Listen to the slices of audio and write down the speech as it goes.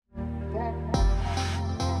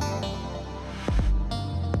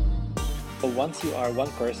But once you are one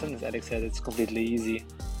person, as Alex said, it's completely easy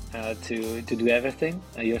to do everything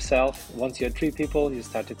yourself. Once you're 3 people, you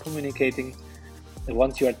start communicating. And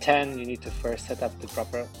once you're 10, you need to first set up the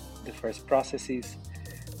first processes.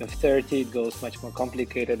 With 30, it goes much more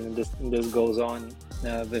complicated, and this goes on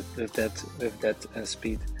with that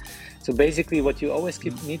speed. So basically, what you always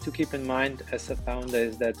need to keep in mind as a founder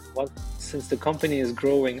is that since the company is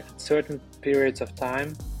growing at certain periods of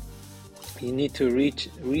time, you need to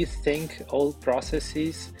rethink all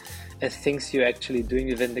processes and things you're actually doing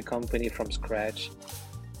within the company from scratch.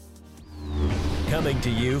 Coming to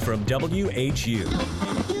you from WHU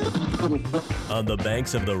on the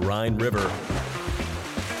banks of the Rhine River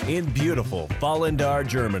in beautiful Vallendar,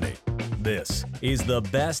 Germany. This is the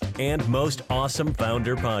best and most awesome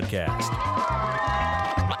founder podcast.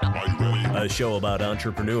 A show about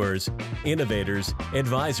entrepreneurs, innovators,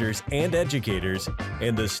 advisors, and educators,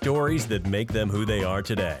 and the stories that make them who they are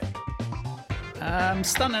today.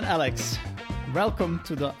 Stan and Alex, welcome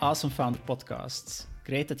to the Awesome Founder podcast.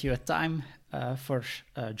 Great that you had time for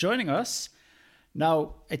joining us.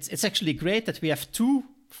 Now, it's actually great that we have 2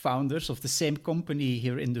 founders of the same company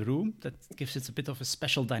here in the room. That gives it a bit of a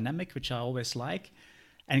special dynamic, which I always like.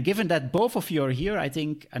 And given that both of you are here, I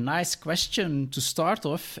think a nice question to start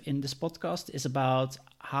off in this podcast is about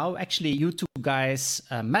how actually you 2 guys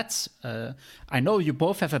met. I know you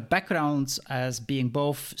both have a background as being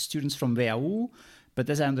both students from WHU, but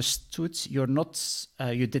as I understood, you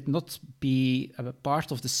did not be a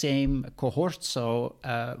part of the same cohort. So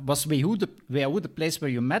was WHU the place where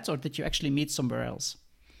you met, or did you actually meet somewhere else?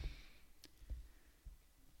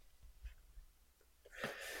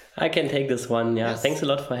 I can take this one. Yeah, Yes. Thanks a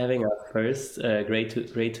lot for having us first.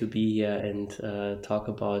 Great to be here and talk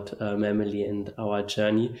about Emily and our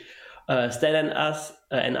journey. Stan and us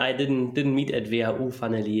and I didn't meet at WHU,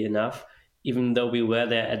 funnily enough, even though we were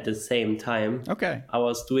there at the same time. Okay. I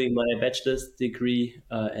was doing my bachelor's degree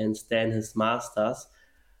and Stan his master's.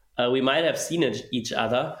 We might have seen each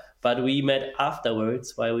other, but we met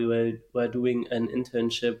afterwards while we were doing an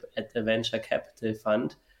internship at the venture capital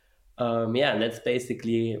fund. That's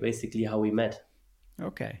basically how we met.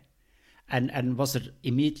 Okay. And was there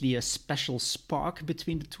immediately a special spark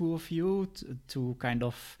between the 2 of you to kind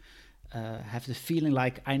of have the feeling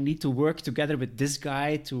like I need to work together with this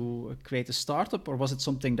guy to create a startup, or was it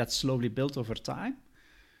something that slowly built over time?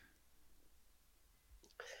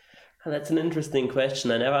 That's an interesting question.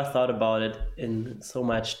 I never thought about it in so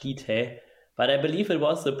much detail, but I believe it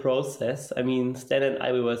was a process. I mean, Stan and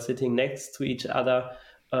I, we were sitting next to each other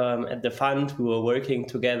at the fund. We were working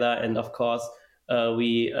together, and of course,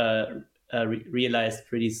 we realized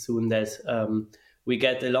pretty soon that we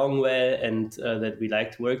get along well and that we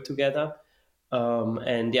like to work together.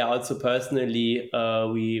 Also personally,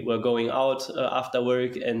 we were going out after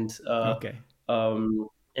work and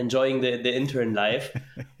enjoying the intern life.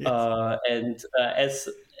 As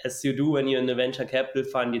you do when you're in the venture capital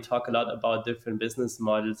fund, you talk a lot about different business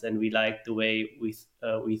models, and we like the way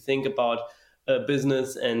we think about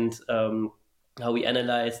business and how we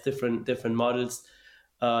analyze different models.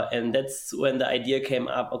 And that's when the idea came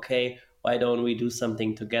up, okay, why don't we do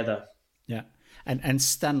something together? Yeah. And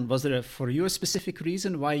Stan, was there for you a specific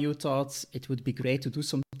reason why you thought it would be great to do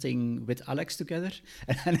something with Alex together?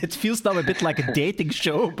 And it feels now a bit like a dating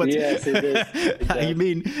show, but yes, it is. I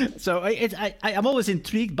mean, so I'm always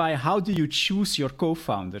intrigued by how do you choose your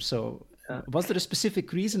co-founder? So was there a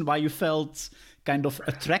specific reason why you felt kind of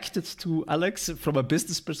attracted to Alex from a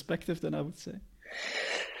business perspective, then I would say?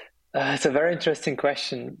 It's a very interesting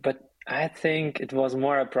question, but I think it was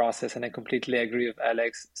more a process, and I completely agree with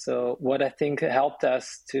Alex. So what I think helped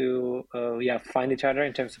us to find each other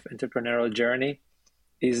in terms of entrepreneurial journey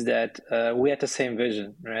is that we had the same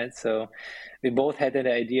vision, right? So we both had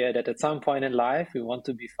the idea that at some point in life, we want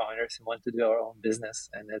to be founders and want to do our own business.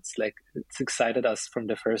 And it's excited us from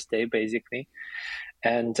the first day, basically.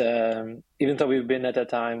 And even though we've been at a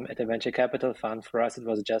time at a venture capital fund, for us, it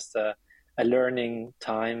was just a learning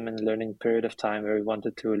time and learning period of time where we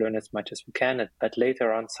wanted to learn as much as we can, but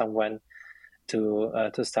later on someone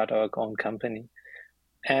to start our own company.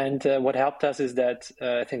 And what helped us is that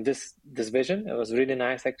I think this vision, it was really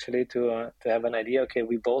nice actually to have an idea. Okay,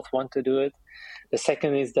 we both want to do it. The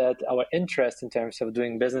second is that our interests in terms of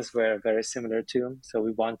doing business were very similar too. So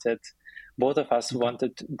both of us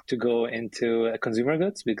wanted to go into consumer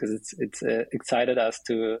goods because it's excited us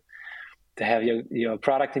to have your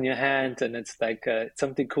product in your hand, and it's like it's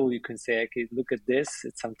something cool. You can say, okay, look at this.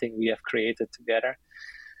 It's something we have created together.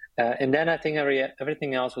 And then I think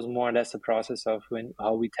everything else was more or less a process of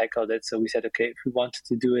how we tackled it. So we said, okay, if we wanted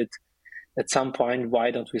to do it at some point,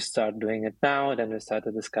 why don't we start doing it now? Then we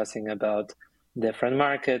started discussing about different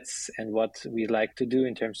markets and what we like to do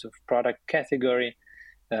in terms of product category.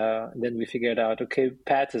 Then we figured out, okay,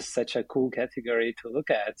 pet is such a cool category to look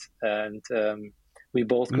at. And we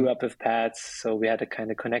both grew up with pets, so we had a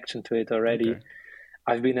kind of connection to it already. Okay.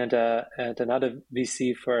 I've been at another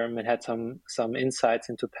VC firm and had some insights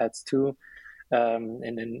into pets too.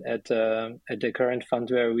 And then at the current fund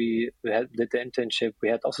where we did the internship, we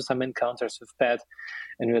had also some encounters with pets,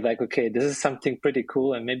 and we were like, okay, this is something pretty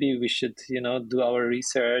cool, and maybe we should, do our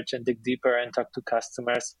research and dig deeper and talk to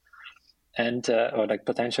customers and or like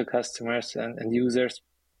potential customers and users.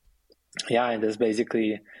 Yeah, and this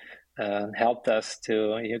basically helped us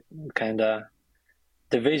to kind of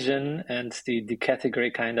the vision and the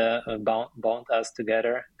category kind of bound us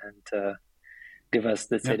together and give us,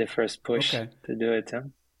 let's say, the first push to do it.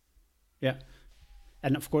 Yeah.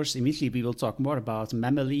 And of course, immediately we will talk more about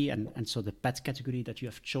mammally and so the pet category that you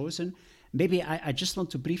have chosen. Maybe I just want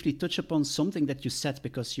to briefly touch upon something that you said,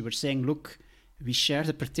 because you were saying, look, we share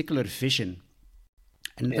a particular vision.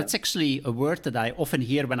 And that's actually a word that I often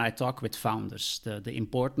hear when I talk with founders, the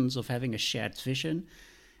importance of having a shared vision.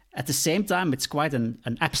 At the same time, it's quite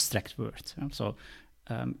an abstract word. So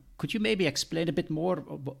could you maybe explain a bit more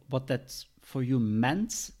what that for you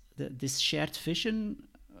meant, this shared vision?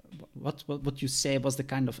 What you say was the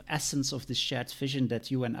kind of essence of this shared vision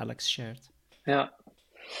that you and Alex shared? Yeah.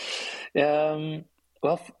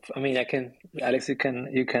 Well, I mean, Alex, you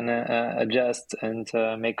can adjust and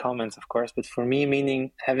make comments, of course. But for me,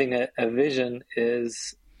 meaning having a vision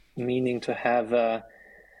is meaning to have a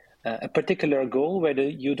particular goal where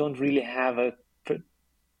you don't really have a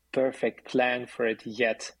perfect plan for it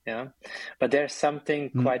yet. Yeah, but there's something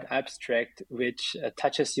quite abstract which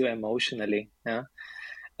touches you emotionally. Yeah.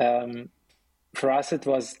 For us, it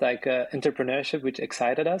was like entrepreneurship, which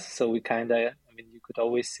excited us. So we kind of, I mean, you could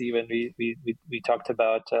always see when we talked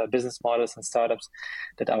about business models and startups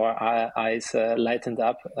that our eyes lightened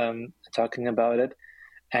up talking about it.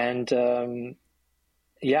 And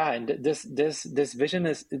and this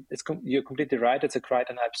vision you're completely right. It's quite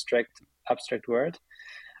an abstract word.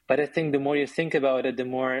 But I think the more you think about it, the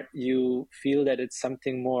more you feel that it's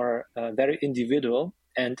something more very individual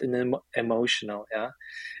and emotional, yeah.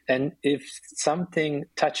 And if something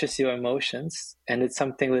touches your emotions and it's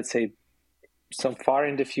something, let's say, so far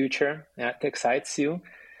in the future that excites you,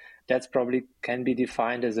 that's probably can be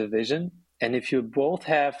defined as a vision. And if you both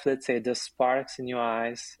have, let's say, the sparks in your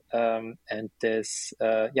eyes and this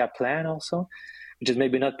plan also, which is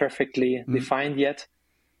maybe not perfectly defined yet,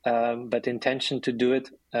 but intention to do it,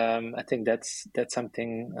 I think that's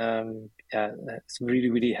something that's really,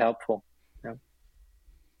 really helpful. Yeah.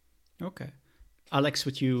 Okay. Alex,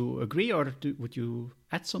 would you agree, or would you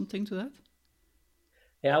add something to that?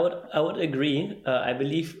 Yeah, I would agree. I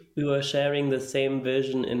believe we were sharing the same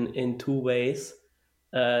vision in two ways.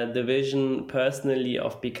 The vision personally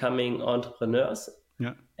of becoming entrepreneurs.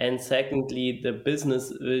 Yeah. And secondly, the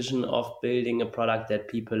business vision of building a product that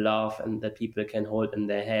people love and that people can hold in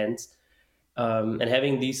their hands. And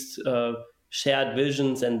having these shared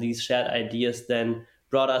visions and these shared ideas then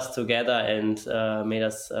brought us together and made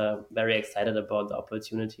us very excited about the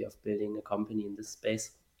opportunity of building a company in this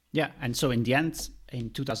space. Yeah, and so in the end, in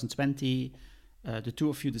 2020, the two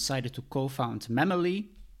of you decided to co-found Mammally,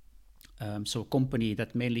 so a company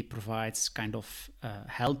that mainly provides kind of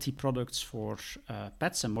healthy products for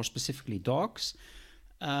pets and more specifically dogs.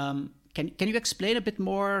 Can you explain a bit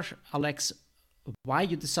more, Alex, why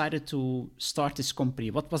you decided to start this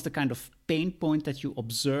company? What was the kind of pain point that you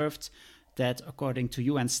observed that, according to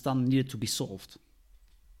you and Stan, needed to be solved?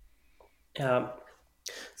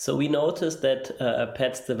 So we noticed that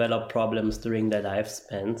pets develop problems during their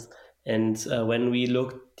lifespans. And when we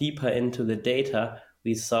looked deeper into the data,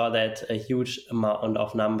 we saw that a huge amount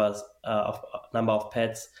of number of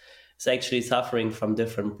pets is actually suffering from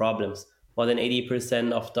different problems. More than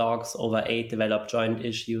 80% of dogs over 8 develop joint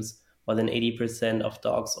issues. More than 80% of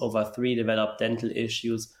dogs over 3 develop dental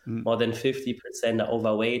issues. More than 50% are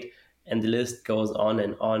overweight, and the list goes on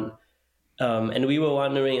and on. And we were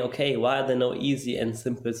wondering, okay, why are there no easy and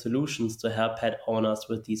simple solutions to help pet owners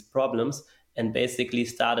with these problems? And basically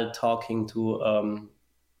started talking to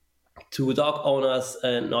dog owners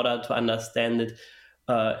in order to understand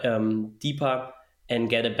it deeper and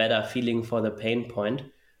get a better feeling for the pain point.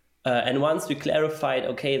 And once we clarified,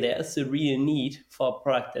 okay, there's a real need for a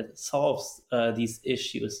product that solves these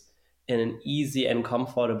issues in an easy and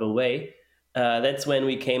comfortable way, that's when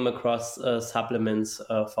we came across supplements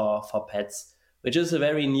for pets, which is a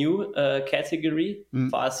very new category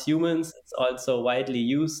for us humans. It's also widely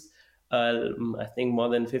used, I think more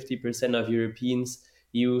than 50% of Europeans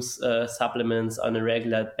use supplements on a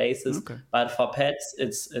regular basis. Okay. But for pets,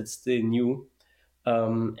 it's still new.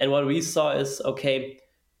 And what we saw is, okay,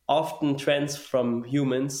 often trends from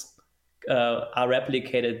humans are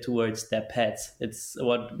replicated towards their pets. It's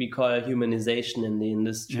what we call humanization in the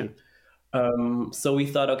industry. So we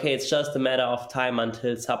thought, okay, it's just a matter of time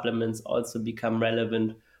until supplements also become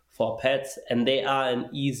relevant for pets. And they are an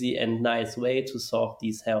easy and nice way to solve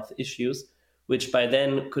these health issues, which by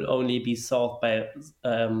then could only be solved by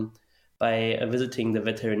visiting the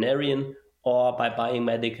veterinarian or by buying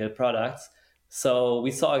medical products. So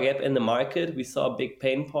we saw a gap in the market, we saw a big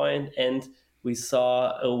pain point, and we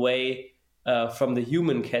saw a way from the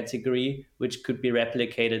human category which could be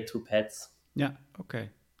replicated to pets. Yeah, okay,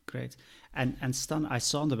 great. And Stan, I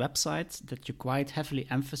saw on the website that you quite heavily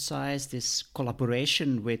emphasize this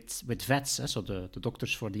collaboration with vets, so the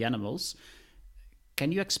doctors for the animals.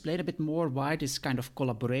 Can you explain a bit more why this kind of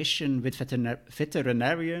collaboration with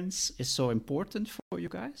veterinarians is so important for you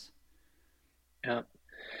guys? Yeah,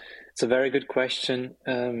 it's a very good question.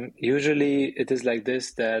 Usually it is like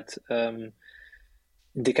this, that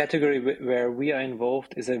the category where we are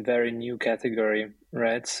involved is a very new category,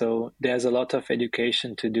 right? So there's a lot of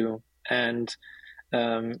education to do. And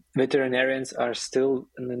veterinarians are still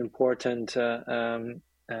an important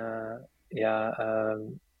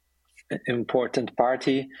important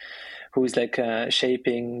party who is like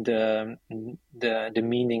shaping the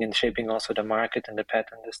meaning and shaping also the market and the pet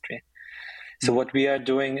industry. So what we are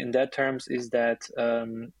doing in that terms is that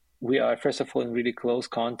we are, first of all, in really close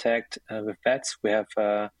contact with vets. We have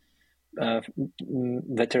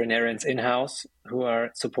veterinarians in-house who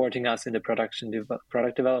are supporting us in the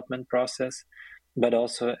product development process, but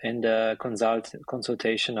also in the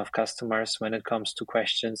consultation of customers when it comes to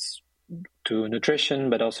questions to nutrition,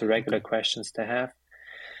 but also regular questions they have.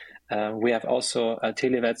 We have also a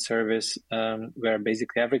televet service where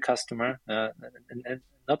basically every customer, and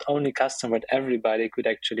not only customer, but everybody could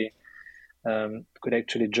actually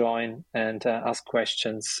join and ask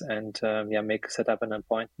questions and set up an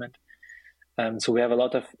appointment. So we have a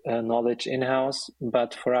lot of knowledge in-house,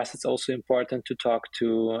 but for us it's also important to talk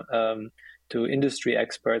to industry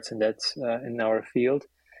experts in our field.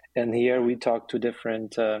 And here we talk to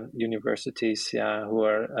different universities, who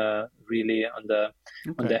are really on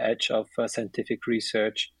the edge of scientific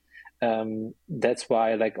research. That's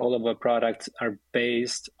why, like, all of our products are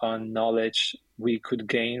based on knowledge we could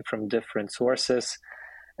gain from different sources,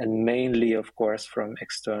 and mainly, of course, from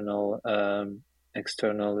external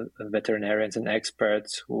veterinarians and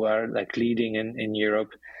experts who are like leading in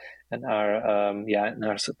Europe and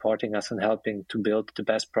are supporting us and helping to build the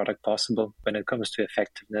best product possible when it comes to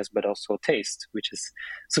effectiveness, but also taste, which is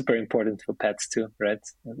super important for pets too, right?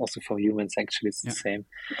 And also for humans, actually, it's the same.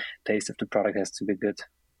 Taste of the product has to be good.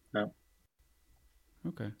 No.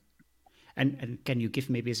 Okay. And can you give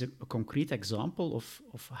maybe a concrete example of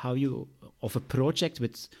a project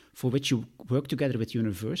for which you work together with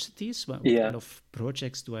universities? What kind of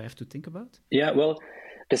projects do I have to think about? Yeah, well,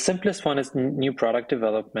 the simplest one is new product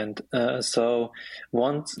development. So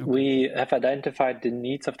once we have identified the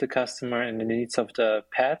needs of the customer and the needs of the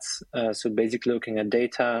pets, so basically looking at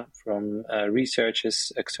data from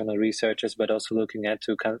researchers, external researchers, but also looking at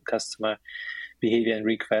customer behavior and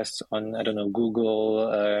requests on, I don't know, Google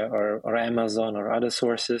or Amazon or other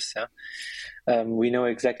sources. We know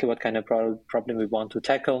exactly what kind of problem we want to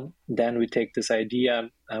tackle. Then we take this idea.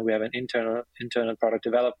 We have an internal product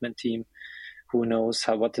development team who knows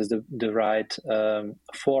what is the right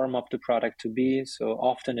form of the product to be. So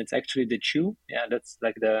often it's actually the chew. Yeah, that's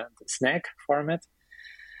like the snack format.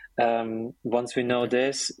 Once we know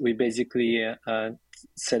this, we basically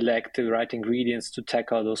select the right ingredients to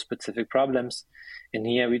tackle those specific problems. And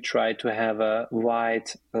here we try to have a wide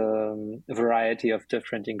variety of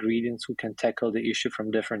different ingredients who can tackle the issue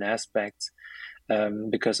from different aspects.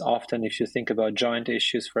 Because often if you think about joint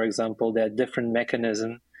issues, for example, there are different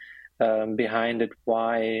mechanisms behind it,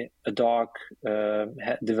 why a dog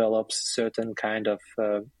develops certain kind of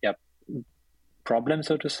problem,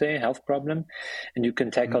 so to say, health problem, and you can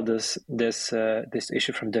tackle this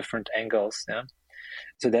issue from different angles. Yeah,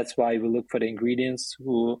 so that's why we look for the ingredients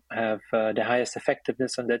who have the highest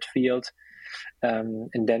effectiveness on that field, and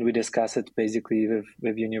then we discuss it basically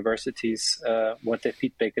with universities, what their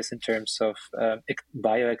feedback is in terms of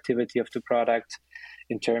bioactivity of the product,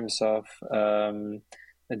 in terms of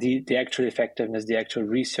the actual effectiveness, the actual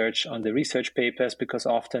research on the research papers, because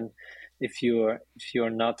often if you're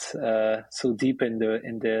not so deep in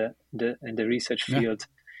the research field,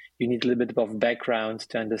 you need a little bit of background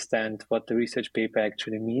to understand what the research paper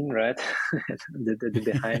actually mean, right? the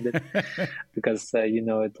behind it, because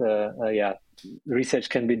research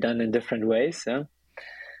can be done in different ways. Yeah?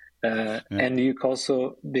 And you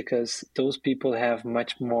also, because those people have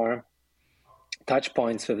much more touch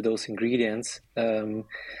points with those ingredients,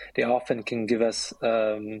 they often can give us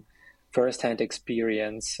first-hand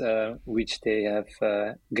experience, which they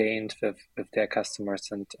have gained with their customers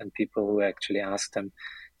and people who actually ask them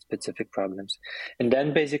specific problems. And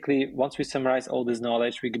then basically, once we summarize all this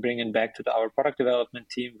knowledge, we bring it back to our product development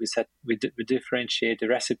team. We differentiate the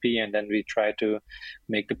recipe, and then we try to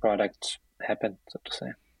make the product happen, so to say,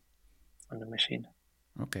 on the machine.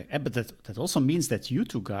 Okay, but that also means that you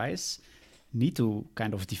two guys need to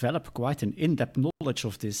kind of develop quite an in-depth knowledge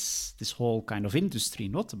of this whole kind of industry,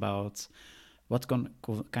 not about what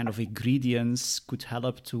kind of ingredients could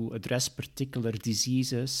help to address particular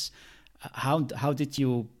diseases. How did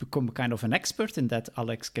you become kind of an expert in that,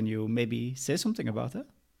 Alex? Can you maybe say something about that?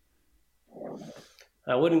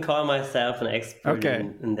 I wouldn't call myself an expert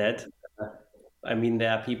in that. I mean,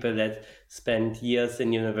 there are people that spend years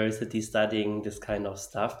in university studying this kind of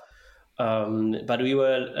stuff. But we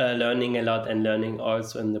were learning a lot and learning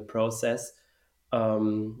also in the process.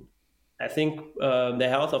 I think the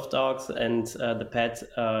health of dogs and the pet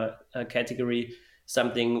category,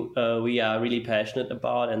 something we are really passionate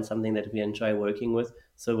about and something that we enjoy working with.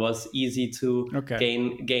 So it was easy to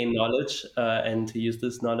gain knowledge and to use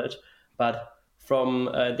this knowledge. But from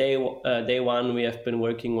day one, we have been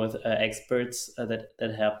working with experts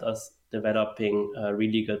that helped us developing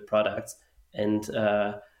really good products. And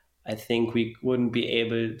I think we wouldn't be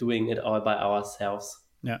able doing it all by ourselves.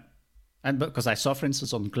 Yeah. And because I saw, for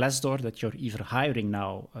instance, on Glassdoor that you're even hiring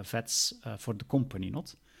now vets for the company,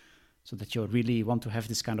 not? So that you really want to have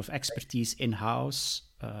this kind of expertise in-house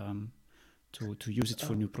to use it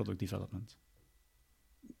for new product development.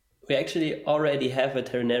 We actually already have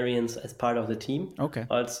veterinarians as part of the team. Okay.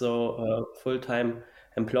 Also a full-time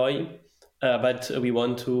employee. But we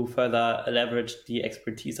want to further leverage the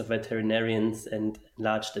expertise of veterinarians and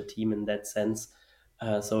enlarge the team in that sense.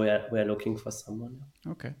 So we're looking for someone.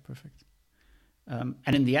 Okay, perfect. And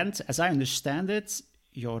in the end, as I understand it,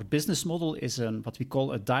 your business model is what we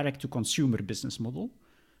call a direct-to-consumer business model,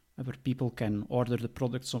 where people can order the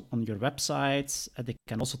products on your website. They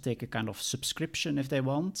can also take a kind of subscription if they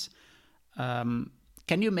want. Can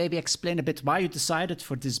you maybe explain a bit why you decided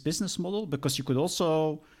for this business model? Because you could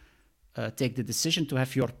also take the decision to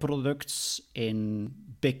have your products in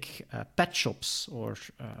big pet shops or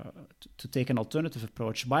to take an alternative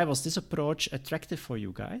approach. Why was this approach attractive for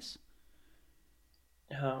you guys?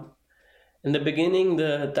 In the beginning,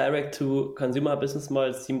 the direct-to-consumer business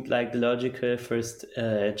model seemed like the logical first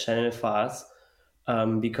channel for us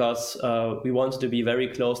because we wanted to be very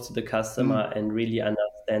close to the customer and really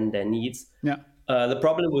understand their needs. Yeah. The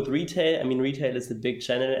problem with retail, I mean, retail is a big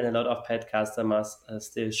channel and a lot of pet customers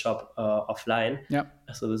still shop offline. Yeah.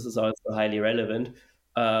 So this is also highly relevant.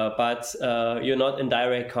 But you're not in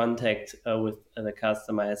direct contact with the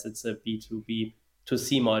customer as it's a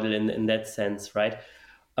B2B2C model in that sense, right?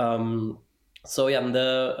 So yeah,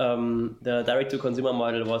 the direct-to-consumer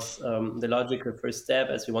model was the logical first step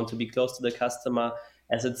as we want to be close to the customer,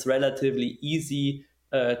 as it's relatively easy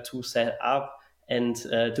to set up. And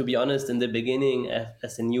to be honest, in the beginning,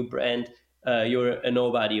 as a new brand, you're a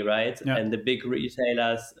nobody, right? Yeah. And the big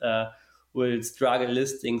retailers will struggle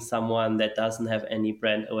listing someone that doesn't have any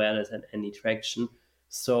brand awareness and any traction.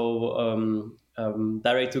 So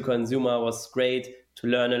direct-to-consumer was great to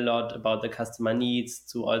learn a lot about the customer needs,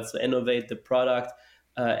 to also innovate the product.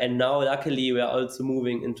 And now, luckily, we are also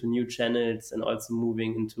moving into new channels and also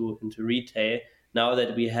moving into retail. Now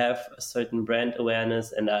that we have a certain brand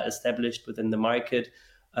awareness and are established within the market,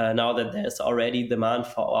 now that there's already demand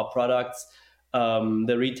for our products,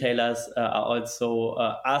 the retailers are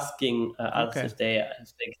also asking us if they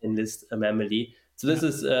can list a Memely. So this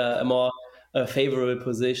is a more favorable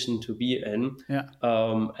position to be in. Yeah.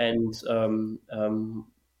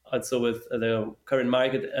 Also with the current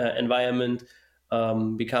market environment,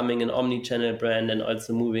 becoming an omni-channel brand and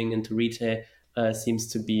also moving into retail seems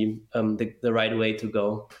to be the right way to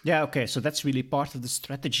go. Yeah, okay. So that's really part of the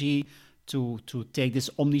strategy to take this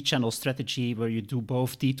omni-channel strategy where you do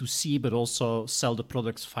both D2C but also sell the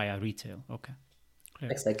products via retail. Okay.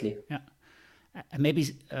 Clear. Exactly. Yeah.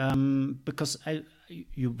 Maybe because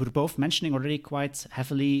you were both mentioning already quite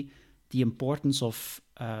heavily the importance of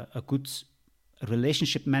a good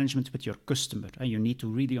relationship management with your customer. You need to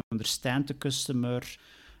really understand the customer.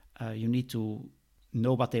 You need to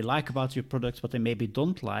know what they like about your products, what they maybe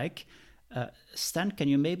don't like. Stan, can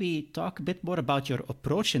you maybe talk a bit more about your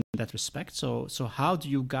approach in that respect. So how do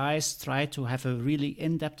you guys try to have a really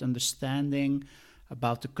in-depth understanding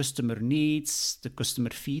about the customer needs, the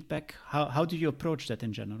customer feedback? How do you approach that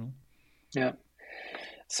in general? Yeah.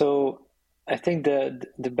 So I think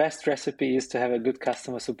the best recipe is to have a good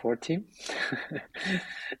customer support team.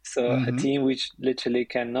 So a team which literally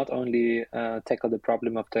can not only tackle the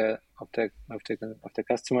problem of the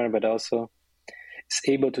customer, but also is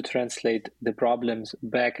able to translate the problems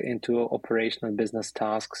back into operational business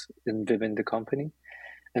tasks within the company.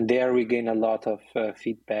 And there we gain a lot of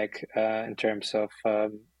feedback in terms of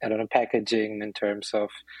packaging, in terms of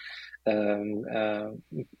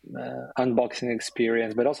unboxing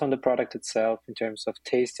experience, but also on the product itself in terms of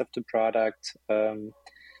taste of the product and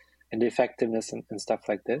the effectiveness and stuff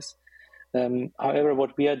like this. However,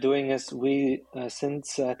 what we are doing is we,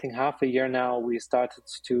 since I think half a year now, we started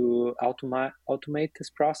to automate this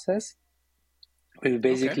process. We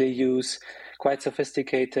basically use quite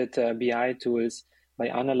sophisticated BI tools by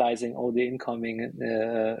analyzing all the incoming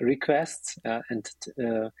requests and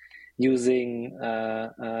using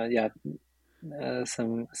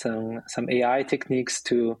some AI techniques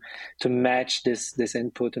to match this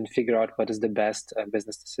input and figure out what is the best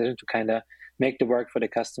business decision to kind of make the work for the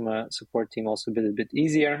customer support team also a bit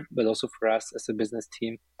easier, but also for us as a business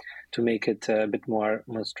team to make it a bit more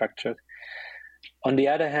structured. On the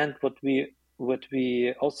other hand, what we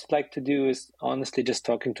also like to do is honestly just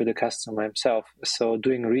talking to the customer himself. So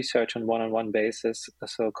doing research on one-on-one basis.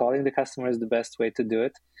 So calling the customer is the best way to do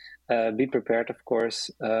it. Be prepared, of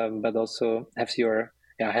course, but also have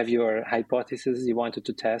your hypothesis you wanted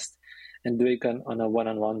to test and do it on a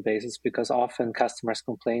one-on-one basis, because often customers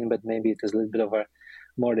complain, but maybe it is a little bit of a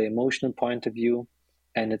more the emotional point of view,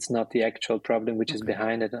 and it's not the actual problem which is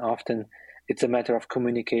behind it. And often it's a matter of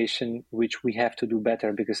communication, which we have to do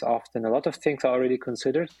better, because often a lot of things are already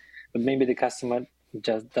considered, but maybe the customer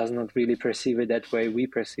just does not really perceive it that way we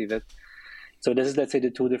perceive it. So this is, let's say,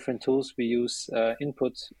 the two different tools we use: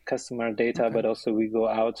 input customer data, but also we go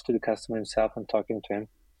out to the customer himself and talking to him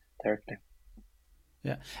directly.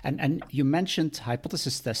 Yeah, and you mentioned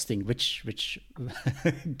hypothesis testing, which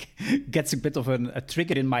gets a bit of a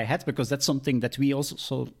trigger in my head, because that's something that we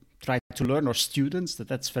also try to learn our students,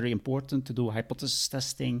 that's very important to do hypothesis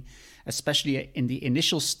testing, especially in the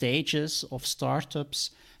initial stages of startups,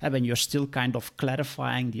 when you're still kind of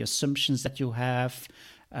clarifying the assumptions that you have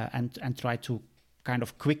and try to kind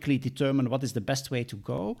of quickly determine what is the best way to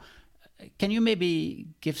go. Can you maybe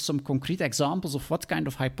give some concrete examples of what kind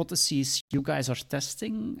of hypotheses you guys are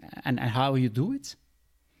testing and how you do it?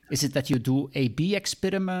 Is it that you do A/B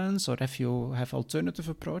experiments, or have alternative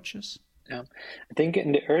approaches? Yeah, I think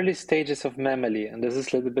in the early stages of Memely, and this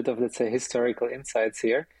is a little bit of, let's say, historical insights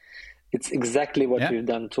here, it's exactly what we've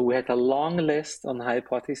done. So we had a long list on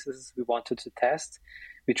hypotheses we wanted to test,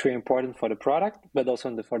 which were important for the product, but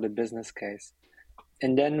also for the business case.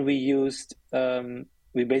 And then we used...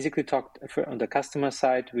 we basically talked on the customer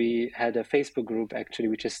side. We had a Facebook group actually,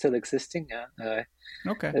 which is still existing.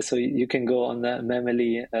 So you can go on the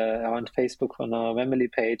Memely on Facebook on our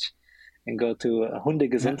Memely page and go to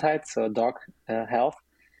Hundegesundheit, so dog health,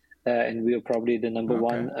 and we are probably the number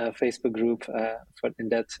one Facebook group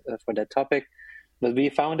for that topic. But we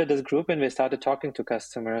founded this group and we started talking to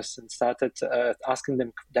customers and started asking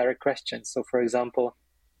them direct questions. So, for example,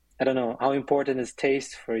 I don't know, how important is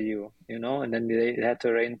taste for you, and then they had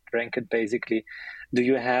to rank it basically. Do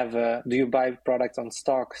you buy products on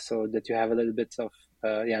stock so that you have a little bit of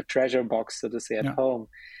treasure box, so to say, at home?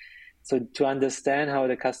 So to understand how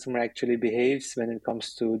the customer actually behaves when it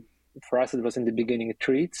comes to, for us, it was in the beginning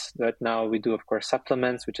treats, but now we do, of course,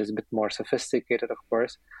 supplements, which is a bit more sophisticated, of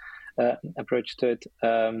course, approach to it.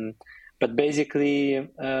 But basically,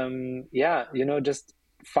 just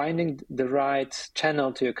finding the right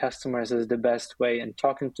channel to your customers is the best way, and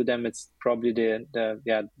talking to them, it's probably the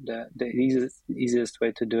easiest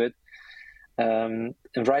way to do it.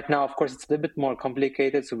 And right now, of course, it's a little bit more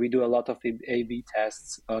complicated, so we do a lot of A/B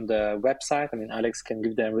tests on the website. I mean, Alex can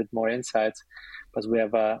give them with more insights, but we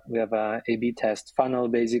have a A/B test funnel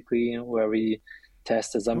basically, where we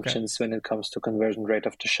test assumptions when it comes to conversion rate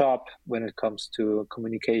of the shop, when it comes to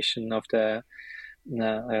communication of the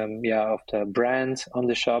brand on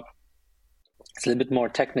the shop. It's a little bit more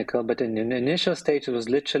technical, but in the initial stage, it was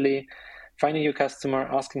literally finding your customer,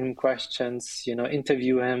 asking him questions,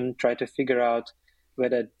 interview him, try to figure out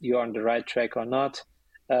whether you're on the right track or not,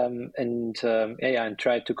 and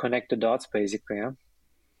try to connect the dots basically. Yeah?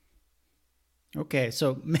 Okay,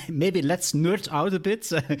 so maybe let's nerd out a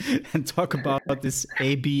bit and talk about this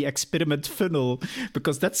A/B experiment funnel,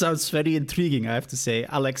 because that sounds very intriguing, I have to say.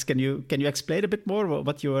 Alex, can you explain a bit more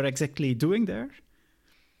what you are exactly doing there?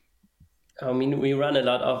 I mean, we run a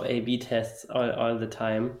lot of A/B tests all the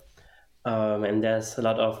time, and there's a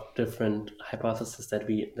lot of different hypotheses that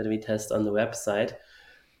we test on the website.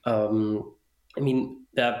 I mean,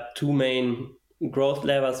 there are two main growth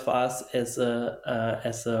levers for us as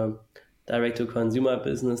a direct to consumer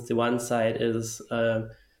business. The one side is a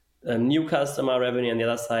new customer revenue, and the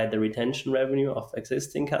other side the retention revenue of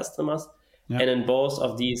existing customers. Yeah. And in both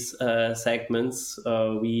of these segments,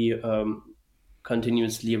 we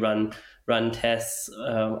continuously run tests,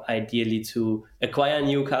 ideally to acquire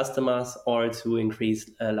new customers or to increase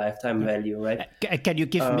lifetime value, right? Can you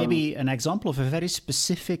give maybe an example of a very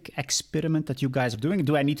specific experiment that you guys are doing?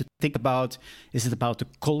 Do I need to think about, is it about the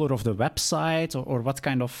color of the website, or what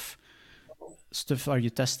kind of stuff are you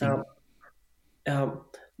testing?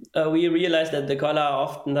 We realize that the color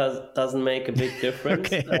often doesn't make a big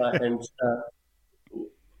difference. Okay.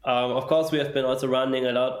 Of course, we have been also running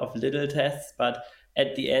a lot of little tests, but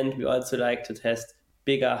at the end, we also like to test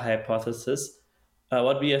bigger hypotheses.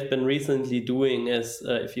 What we have been recently doing is,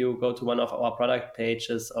 if you go to one of our product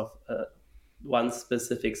pages of one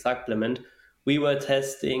specific supplement, we were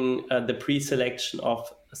testing the pre-selection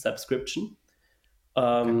of a subscription.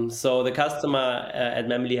 So the customer at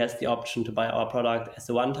Memly has the option to buy our product as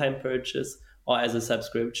a one-time purchase or as a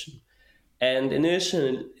subscription. And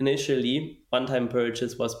initially, one-time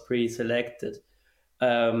purchase was pre-selected.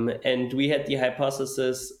 And we had the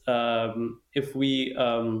hypothesis, if we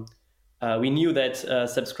knew that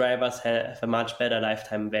subscribers have a much better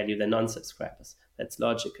lifetime value than non-subscribers. That's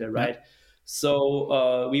logical, right? Yeah.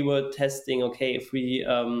 So we were testing, okay, if we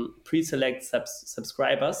pre-select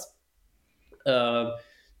subscribers,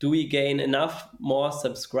 do we gain enough more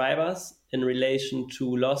subscribers in relation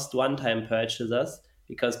to lost one-time purchasers?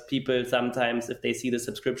 Because people sometimes, if they see the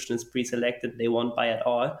subscription is pre-selected, they won't buy at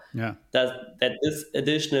all. Yeah. That this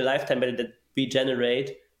additional lifetime value that we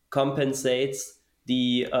generate compensates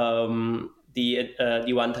the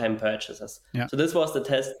one-time purchases. Yeah. So this was the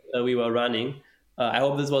test we were running. I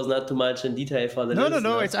hope this was not too much in detail for the listeners.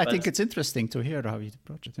 No. I think it's interesting to hear how you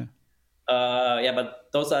approach it. Yeah. But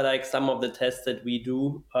those are like some of the tests that we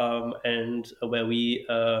do, and where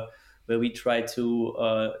we try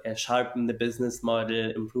to sharpen the business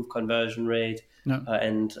model, improve conversion rate,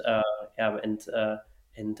 and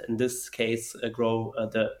in this case, grow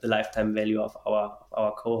the lifetime value of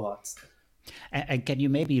our cohorts. And can you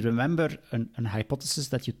maybe remember an hypothesis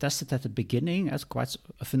that you tested at the beginning as quite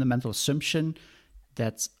a fundamental assumption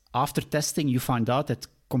that after testing you found out that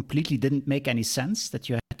completely didn't make any sense, that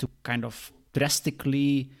you had to kind of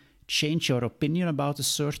drastically change your opinion about a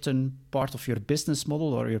certain part of your business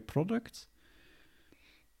model or your product?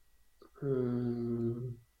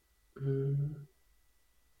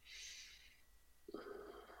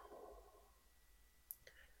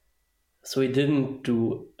 So we didn't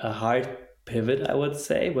do a hard pivot, I would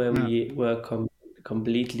say, where we were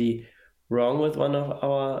completely wrong with one of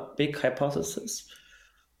our big hypotheses.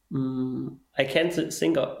 I can't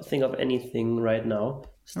think of anything right now.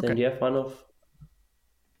 Stan, do you have one of?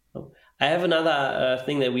 Oh. I have another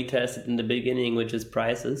thing that we tested in the beginning, which is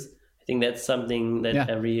prices. I think that's something that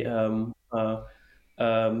every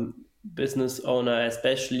business owner,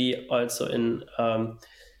 especially also in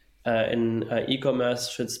e-commerce,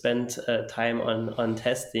 should spend time on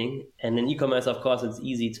testing. And in e-commerce, of course, it's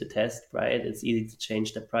easy to test, right? It's easy to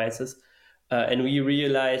change the prices. And we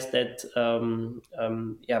realized that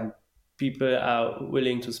people are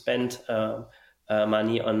willing to spend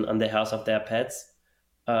money on the health of their pets.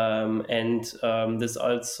 This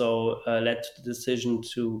also led to the decision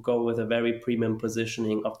to go with a very premium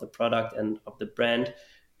positioning of the product and of the brand,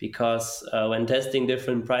 because when testing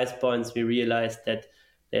different price points, we realized that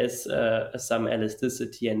there's some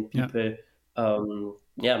elasticity, and people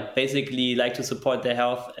basically like to support the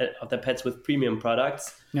health of their pets with premium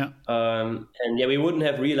products. We wouldn't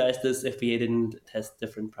have realized this if we didn't test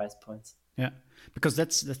different price points. Yeah, because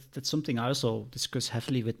that's something I also discuss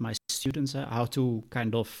heavily with my students, how to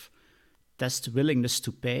kind of test willingness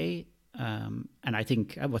to pay. And I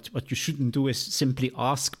think what you shouldn't do is simply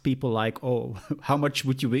ask people like, oh, how much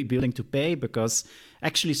would you be willing to pay? Because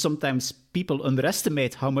actually sometimes people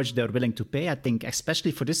underestimate how much they're willing to pay. I think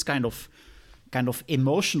especially for this kind of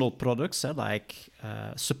emotional products, like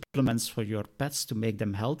supplements for your pets to make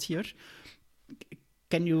them healthier.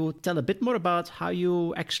 Can you tell a bit more about how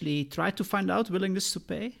you actually try to find out willingness to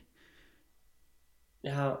pay?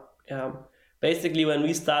 Yeah. Basically, when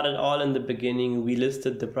we started all in the beginning, we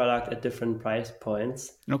listed the product at different price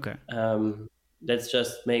points. Okay. Let's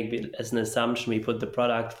just make it as an assumption. We put the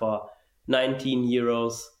product for 19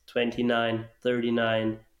 euros, 29,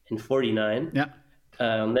 39, and 49. Yeah.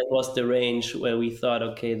 that was the range where we thought,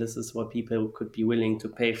 okay, this is what people could be willing to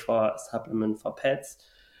pay for a supplement for pets.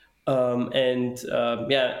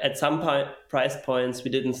 At some price points,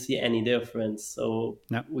 we didn't see any difference. So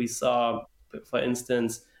we saw, for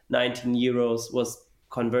instance, 19 euros was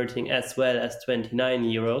converting as well as 29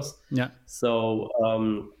 euros. Yeah. So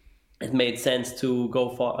it made sense to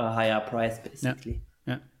go for a higher price, basically.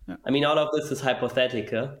 Yeah. I mean, all of this is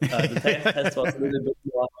hypothetical. The test was a little bit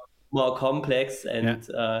more complex, and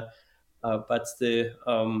but still,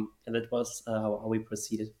 that was how we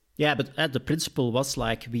proceeded. Yeah, but the principle was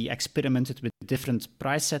like we experimented with different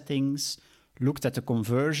price settings, looked at the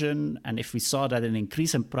conversion, and if we saw that an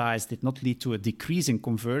increase in price did not lead to a decrease in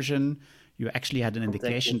conversion, you actually had an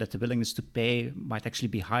indication that the willingness to pay might actually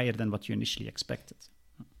be higher than what you initially expected.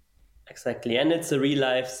 Exactly, and it's a real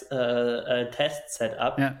life test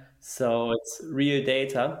setup, so it's real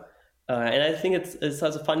data. And I think it's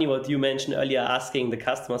also funny what you mentioned earlier, asking the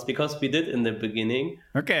customers, because we did in the beginning.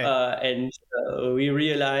 Okay. And we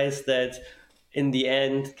realized that in the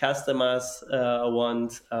end, customers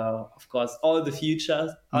want, of course, all the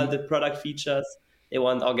features, all the product features. They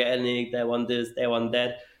want organic, they want this, they want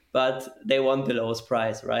that, but they want the lowest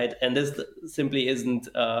price, right? And this simply isn't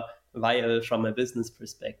viable from a business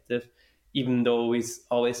perspective, even though we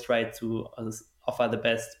always try to offer the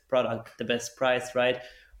best product, the best price, right?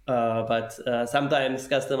 But sometimes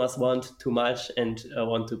customers want too much and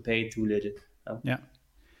want to pay too little.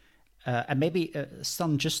 And maybe,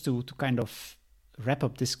 Stan, just to kind of wrap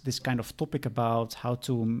up this kind of topic about how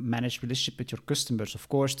to manage relationship with your customers. Of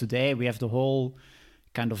course, today we have the whole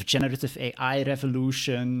kind of generative AI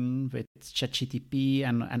revolution with ChatGPT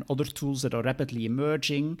and other tools that are rapidly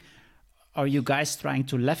emerging. Are you guys trying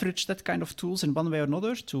to leverage that kind of tools in one way or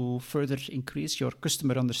another to further increase your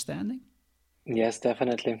customer understanding? Yes,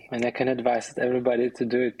 definitely. And I can advise everybody to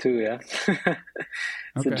do it too, yeah?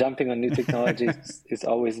 So jumping on new technologies is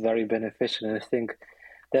always very beneficial. And I think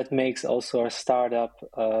that makes also our startup,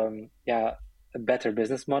 a better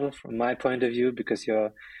business model from my point of view, because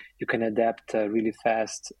you can adapt really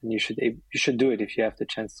fast, and you should do it if you have the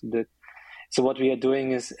chance to do it. So what we are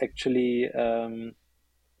doing is actually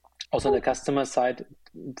also on the customer side.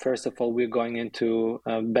 First of all, we're going into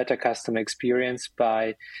a better customer experience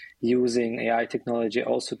by using AI technology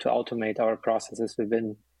also to automate our processes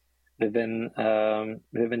within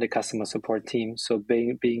the customer support team. So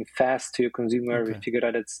being fast to your consumer, we figured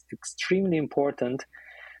out it's extremely important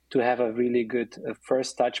to have a really good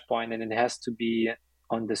first touch point, and it has to be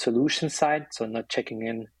on the solution side. So not checking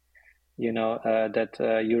in,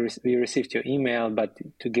 that we received your email, but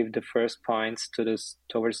to give the first points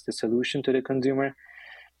towards the solution to the consumer.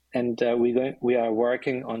 And we are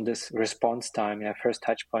working on this response time, first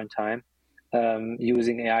touch point time,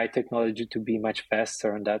 using AI technology to be much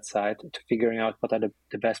faster on that side, to figuring out what are the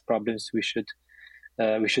best problems we should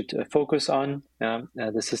focus on.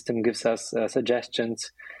 The system gives us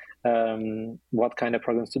suggestions, what kind of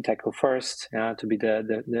problems to tackle first, to be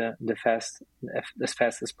as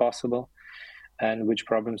fast as possible, and which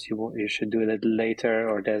problems you should do a little later,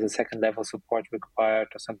 or there's a second level support required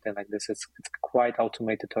or something like this. It's quite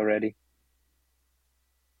automated already.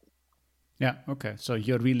 Yeah, okay. So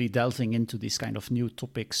you're really delving into these kind of new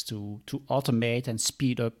topics to automate and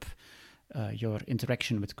speed up your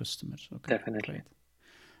interaction with customers. Okay, definitely.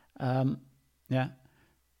 Great.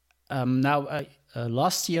 Now,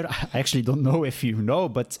 last year, I actually don't know if you know,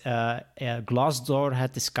 but Glassdoor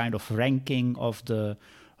had this kind of ranking of the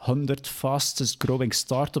 100 fastest growing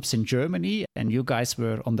startups in Germany, and you guys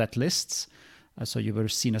were on that list. So you were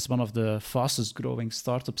seen as one of the fastest growing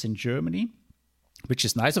startups in Germany, which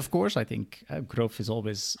is nice, of course. I think growth is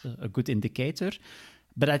always a good indicator.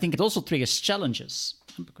 But I think it also triggers challenges,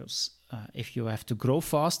 because if you have to grow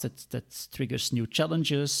fast, that triggers new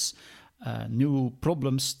challenges, new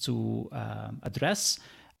problems to address.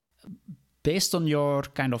 Based on your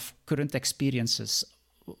kind of current experiences,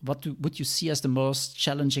 what would you see as the most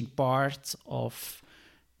challenging part of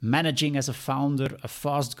managing as a founder a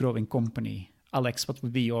fast-growing company? Alex, what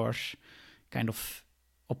would be your kind of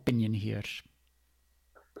opinion here?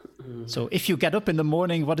 So if you get up in the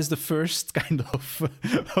morning, what is the first kind of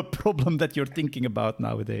a problem that you're thinking about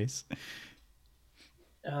nowadays?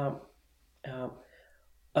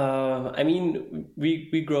 I mean,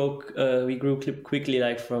 we grew quickly,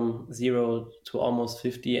 like from 0 to almost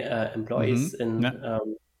 50 employees in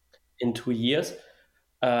 2 years,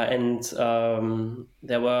 and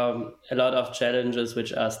there were a lot of challenges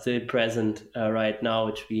which are still present right now,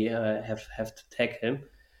 which we have to tackle.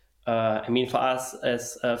 I mean, for us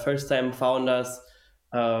as first-time founders,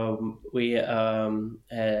 we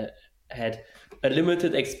had a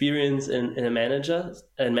limited experience in a manager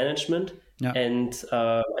and management, and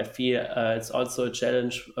I feel it's also a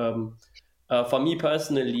challenge for me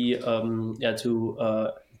personally,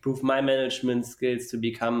 to improve my management skills, to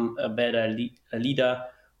become a better leader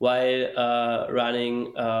while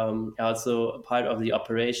running also part of the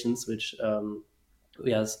operations, which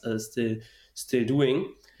we are still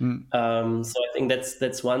doing. So I think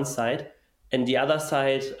that's one side, and the other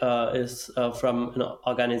side is from an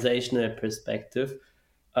organizational perspective,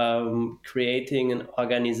 creating an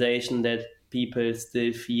organization that people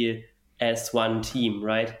still feel as one team,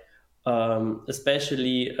 right?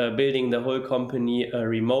 Especially building the whole company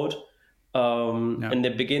remote. In the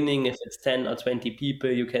beginning, if it's 10 or 20 people,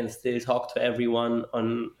 you can still talk to everyone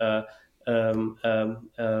on a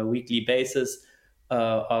weekly basis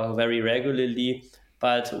or very regularly.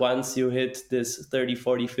 But once you hit this 30,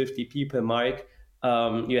 40, 50 people mark,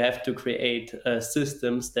 you have to create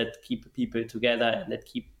systems that keep people together and that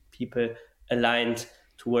keep people aligned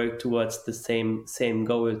to work towards the same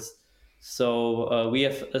goals. So we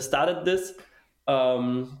have started this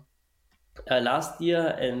last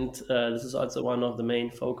year, and this is also one of the main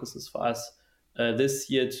focuses for us this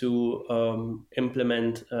year, to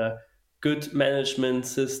implement good management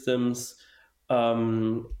systems,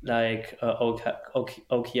 like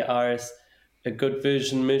OKRs, a good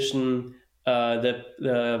vision, mission,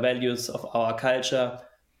 the values of our culture,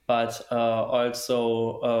 but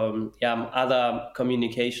also other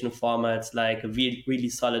communication formats like really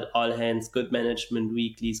solid all hands, good management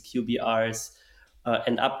weeklies, QBRs,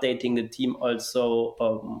 and updating the team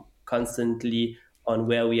also constantly on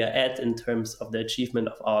where we are at in terms of the achievement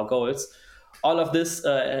of our goals. All of this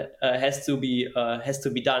has to be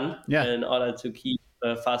done in order to keep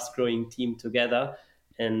a fast-growing team together,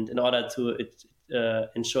 and in order to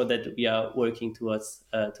ensure that we are working towards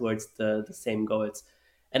the same goals.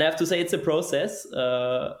 And I have to say, it's a process.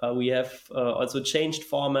 We have also changed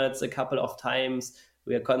formats a couple of times.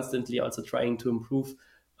 We are constantly also trying to improve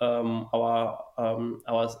our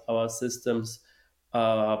systems.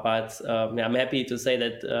 But I'm happy to say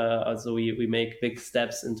that also we make big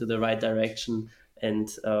steps into the right direction, and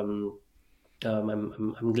I'm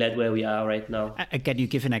glad where we are right now. Can you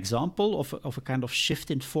give an example of a kind of shift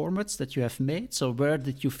in formats that you have made? So where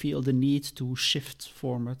did you feel the need to shift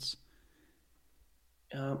formats?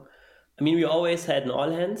 I mean, we always had an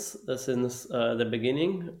all hands since the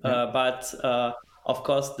beginning, but of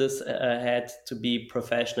course this had to be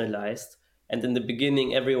professionalized. And in the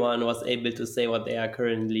beginning, everyone was able to say what they are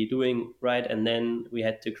currently doing, right? And then we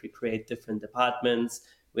had to create different departments.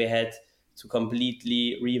 We had to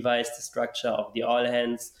completely revise the structure of the all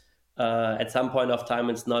hands. At some point of time,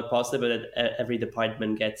 it's not possible that every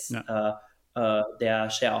department gets their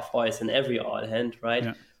share of voice in every all hand,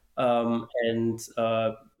 right? At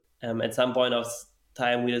some point of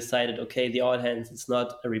time, we decided, okay, the all hands, it's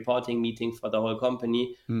not a reporting meeting for the whole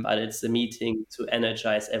company, but it's a meeting to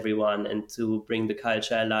energize everyone and to bring the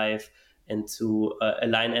culture alive and to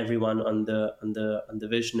align everyone on the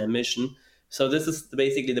vision and mission. So this is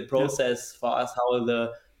basically the process for us, how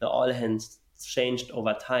the all hands changed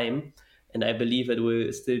over time, and I believe it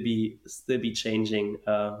will still be changing.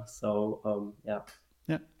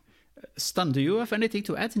 Stan, do you have anything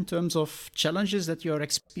to add in terms of challenges that you're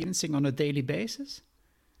experiencing on a daily basis?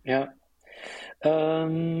 Yeah.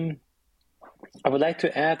 I would like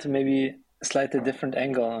to add maybe a slightly different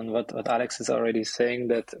angle on what Alex is already saying,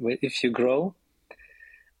 that if you grow,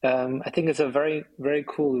 I think it's a very, very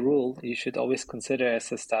cool rule you should always consider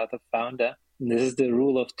as a startup founder. And this is the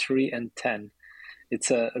rule of 3 and 10. It's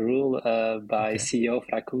a rule by CEO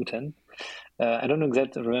Rakuten. I don't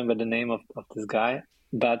exactly remember the name of this guy,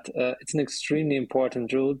 but it's an extremely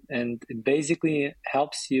important rule, and it basically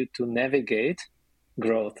helps you to navigate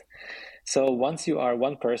growth. So once you are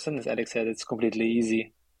one person, as Alex said, it's completely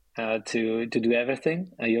easy to do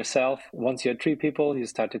everything yourself. Once you're 3 people, you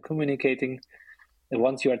start communicating. And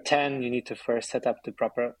once you are 10, you need to first set up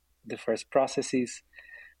the first processes.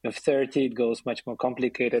 With 30, it goes much more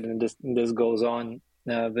complicated, and this goes on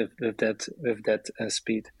with that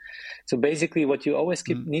speed. So basically, what you always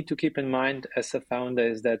need to keep in mind as a founder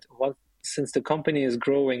is that since the company is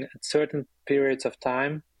growing at certain periods of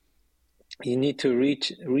time, you need to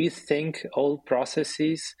rethink old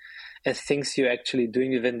processes and things you're actually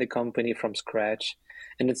doing within the company from scratch.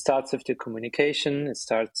 And it starts with the communication.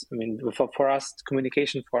 For us,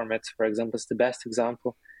 communication formats, for example, is the best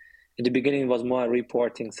example. At the beginning, it was more a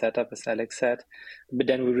reporting setup, as Alex said. But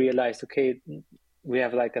then we realized, okay, we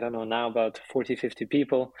have now about 40, 50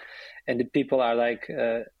 people. And the people are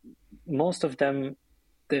most of them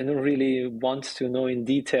they don't really want to know in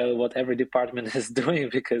detail what every department is doing,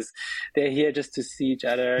 because they're here just to see each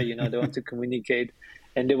other. They want to communicate,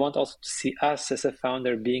 and they want also to see us as a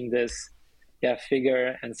founder being this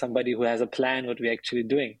figure and somebody who has a plan what we're actually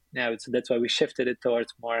doing. So that's why we shifted it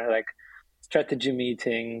towards more like strategy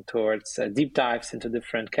meeting, towards deep dives into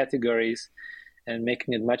different categories, and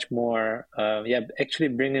making it much more, actually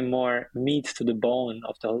bringing more meat to the bone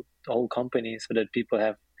of the whole company, so that people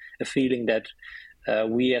have a feeling that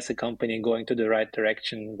we as a company are going to the right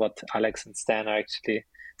direction, what Alex and Stan are actually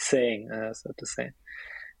saying, so to say.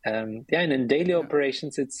 And in daily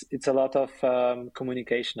operations, it's a lot of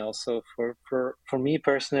communication also. For me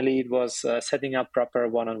personally, it was setting up proper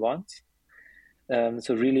one-on-ones.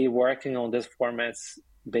 So really working on these formats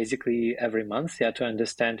basically every month, to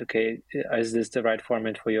understand, okay, is this the right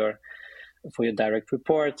format for your direct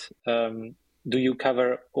report? Do you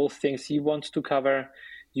cover all things you want to cover?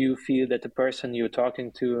 You feel that the person you're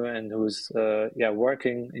talking to and who's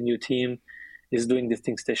working in your team is doing the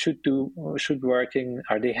things they should do, or should working?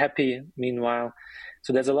 Are they happy meanwhile?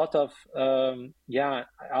 So there's a lot of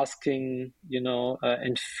asking,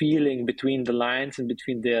 and feeling between the lines and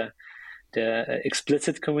between the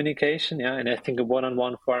explicit communication. And I think a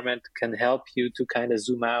one-on-one format can help you to kind of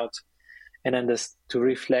zoom out and to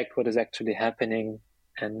reflect what is actually happening,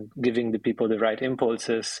 and giving the people the right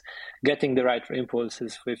impulses, getting the right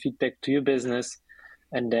impulses for feedback to your business,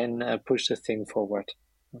 and then push the thing forward.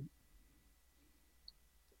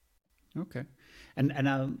 Okay. And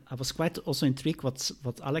I was quite also intrigued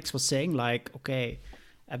what Alex was saying, like, okay,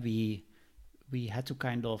 we had to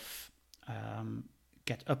kind of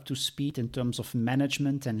get up to speed in terms of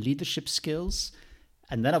management and leadership skills.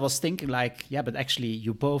 And then I was thinking like, but actually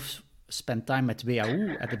you both spent time at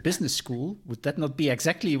WHU at a business school. Would that not be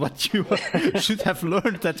exactly what you should have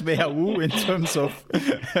learned at WHU in terms of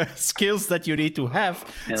skills that you need to have?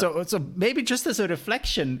 Yeah. So maybe just as a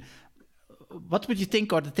reflection, what would you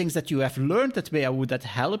think are the things that you have learned at WHU that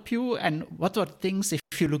help you? And what are things,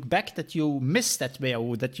 if you look back, that you missed at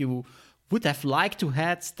WHU that you would have liked to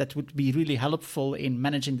have that would be really helpful in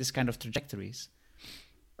managing this kind of trajectories?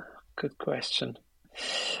 Good question.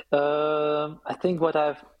 I think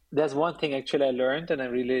there's one thing actually I learned, and I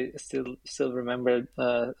really still remember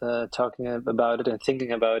talking about it and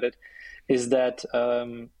thinking about it, is that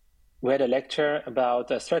we had a lecture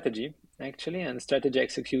about strategy, actually, and strategy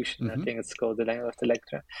execution. Mm-hmm. I think it's called the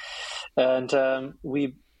lecture. And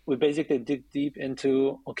we basically dig deep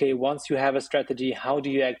into, okay, once you have a strategy, how do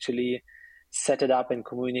you actually set it up and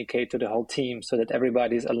communicate to the whole team so that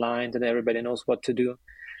everybody's aligned and everybody knows what to do?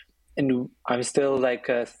 And I'm still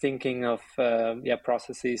thinking of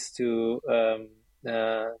processes to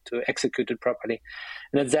execute it properly,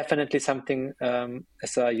 and it's definitely something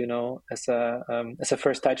as a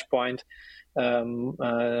first touch point,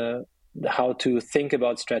 how to think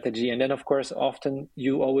about strategy. And then of course often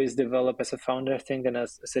you always develop as a founder, think, and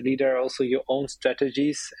as a leader also, your own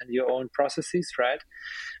strategies and your own processes, right?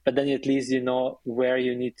 But then at least you know where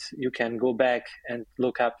you can go back and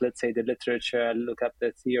look up, let's say, the literature, look up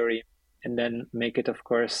the theory, and then make it, of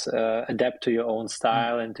course, adapt to your own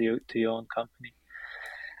style and to your own company.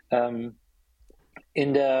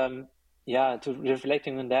 To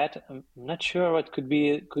reflecting on that, I'm not sure what could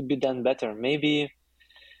be done better. Maybe,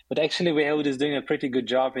 but actually, WHU is doing a pretty good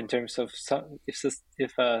job in terms of if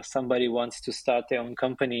somebody wants to start their own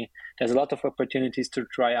company, there's a lot of opportunities to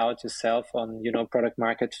try out yourself on product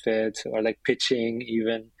market fit, or like pitching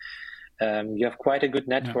even. You have quite a good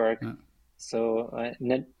network, so I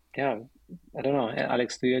don't know,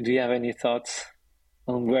 Alex. Do you have any thoughts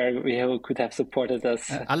on where WHU could have supported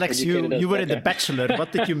us? Alex, you were in The Bachelor.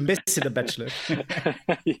 What did you miss in The Bachelor?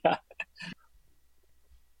 Yeah.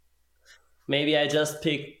 Maybe I just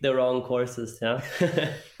picked the wrong courses,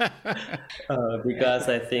 because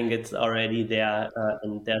I think it's already there,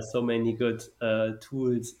 and there's so many good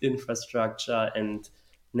tools, infrastructure, and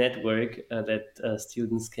network that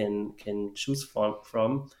students can choose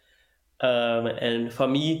from. And for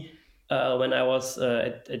me, when I was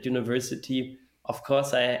at university, of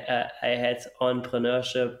course, I had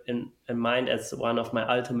entrepreneurship in mind as one of my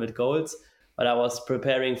ultimate goals, but I was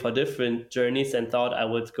preparing for different journeys and thought I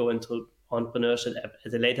would go into entrepreneurship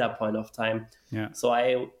at a later point of time. Yeah. So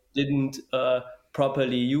I didn't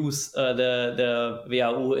properly use the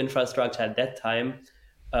WHU infrastructure at that time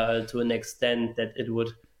to an extent that it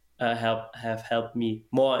would have helped me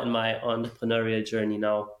more in my entrepreneurial journey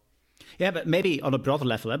now. Yeah, but maybe on a broader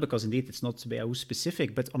level, because indeed it's not WHU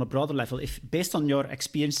specific, but on a broader level, if based on your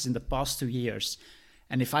experiences in the past 2 years,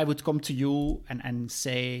 and if I would come to you and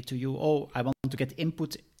say to you, I want to get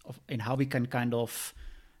input in how we can kind of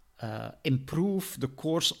improve the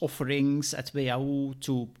course offerings at WHU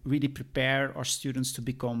to really prepare our students to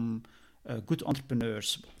become good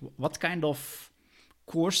entrepreneurs? What kind of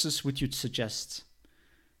courses would you suggest?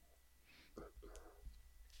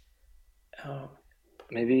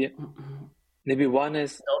 Maybe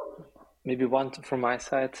one from my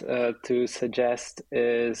side to suggest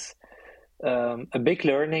is a big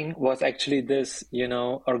learning was actually this,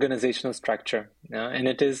 organizational structure, and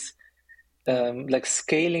it is like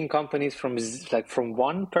scaling companies from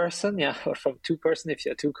one person, or from two person if you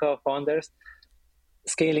have two co-founders,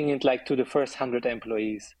 scaling it like to the first 100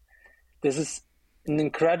 employees. This is an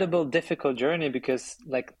incredible difficult journey because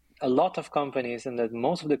like a lot of companies, and that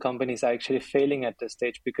most of the companies are actually failing at this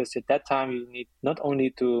stage, because at that time you need not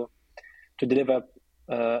only to deliver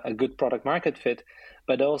a good product market fit,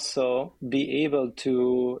 but also be able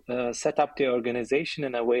to set up the organization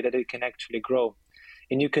in a way that it can actually grow.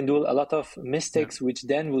 And you can do a lot of mistakes, which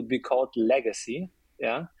then would be called legacy.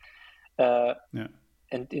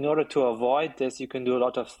 And in order to avoid this, you can do a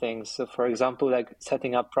lot of things. So for example, like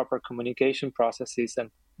setting up proper communication processes.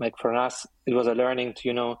 And like for us, it was a learning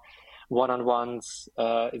to, one-on-ones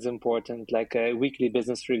is important, like weekly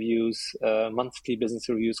business reviews, monthly business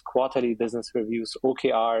reviews, quarterly business reviews,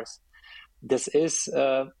 OKRs. This is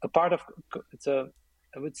a part of,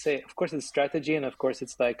 I would say, of course, it's strategy, and of course,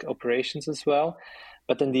 it's like operations as well.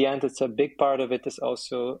 But in the end, it's a big part of it is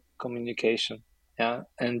also communication,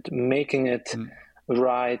 and making it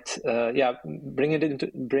right, bringing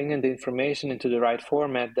the information into the right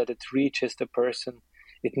format that it reaches the person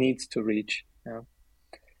it needs to reach.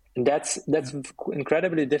 And that's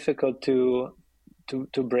incredibly difficult to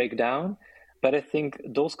break down. But I think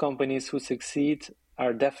those companies who succeed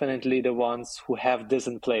are definitely the ones who have this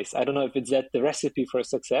in place. I don't know if it's that the recipe for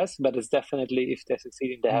success, but it's definitely, if they're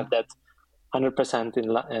succeeding, they have that 100%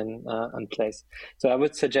 in place. So I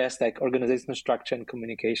would suggest like organizational structure and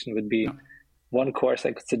communication would be one course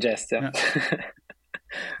I could suggest.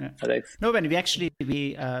 Alex. No, when we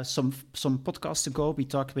some podcasts ago, we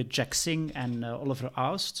talked with Jack Singh and Oliver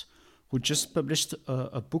Aust, who just published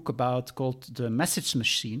a book called The Message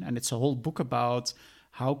Machine. And it's a whole book about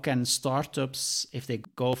how can startups, if they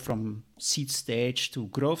go from seed stage to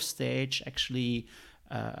growth stage, actually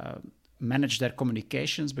manage their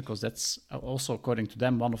communications, because that's also, according to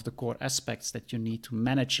them, one of the core aspects that you need to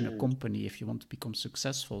manage in a company if you want to become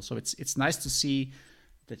successful. So it's nice to see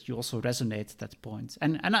that you also resonate at that point.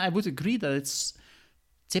 And I would agree that it's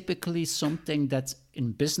typically something that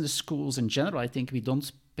in business schools in general, I think we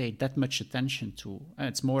don't pay that much attention to. And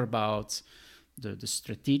it's more about the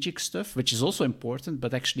strategic stuff, which is also important,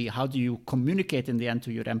 but actually how do you communicate in the end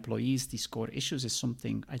to your employees these core issues is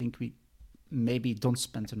something I think we maybe don't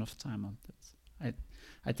spend enough time on.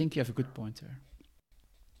 I think you have a good point there.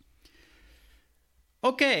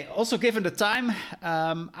 Okay, also given the time,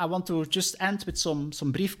 I want to just end with some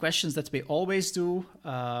brief questions that we always do,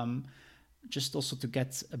 just also to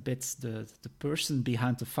get a bit the person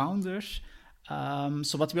behind the founder.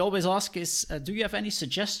 So what we always ask is, do you have any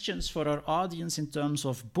suggestions for our audience in terms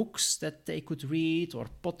of books that they could read or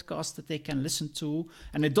podcasts that they can listen to?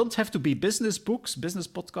 And it don't have to be business books, business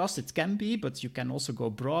podcasts, it can be, but you can also go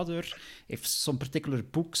broader if some particular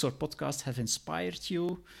books or podcasts have inspired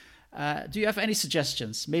you. Do you have any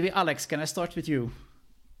suggestions? Maybe Alex, can I start with you?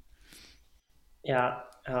 Yeah.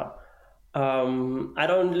 I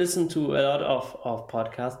don't listen to a lot of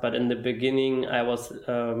podcasts, but in the beginning I was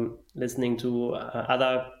listening to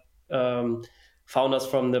other founders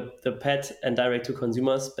from the pet and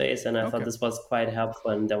direct-to-consumer space, and I thought this was quite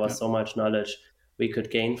helpful, and there was so much knowledge we could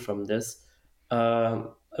gain from this. A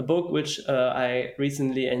book which I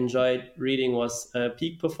recently enjoyed reading was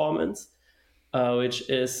Peak Performance, which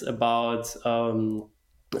is about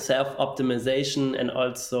self-optimization and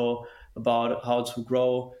also about how to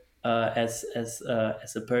grow as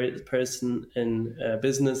a person in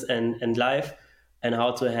business and life, and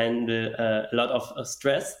how to handle a lot of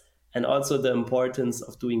stress, and also the importance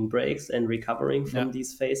of doing breaks and recovering from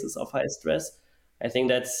these phases of high stress. I think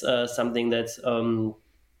that's something that's also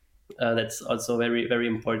very, very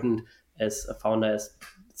important as a founder.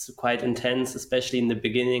 It's quite intense, especially in the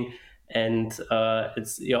beginning, and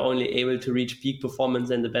you're only able to reach peak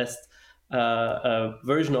performance and the best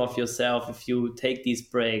version of yourself if you take these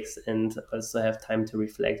breaks and also have time to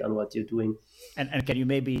reflect on what you're doing. And can you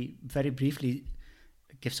maybe very briefly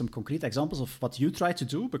give some concrete examples of what you try to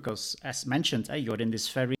do? Because as mentioned, you're in this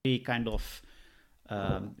very kind of,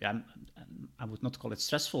 I would not call it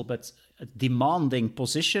stressful, but a demanding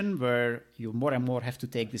position where you more and more have to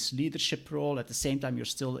take this leadership role. At the same time, you're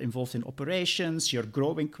still involved in operations, you're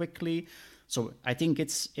growing quickly. So I think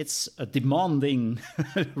it's a demanding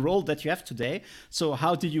role that you have today. So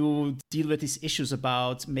how do you deal with these issues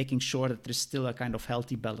about making sure that there's still a kind of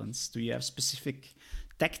healthy balance? Do you have specific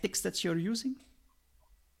tactics that you're using?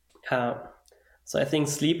 So I think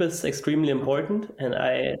sleep is extremely important, and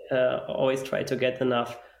I always try to get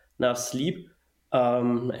enough sleep,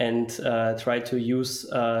 and try to use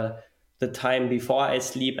the time before I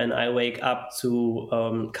sleep and I wake up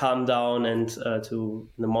to calm down, and to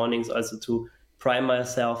in the mornings also to prime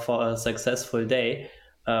myself for a successful day.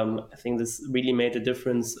 I think this really made a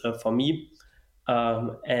difference for me.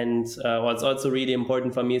 And what's also really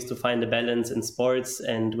important for me is to find a balance in sports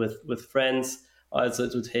and with friends, also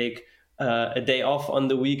to take a day off on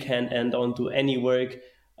the weekend and don't do any work.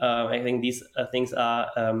 I think these things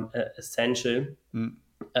are essential,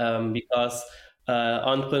 because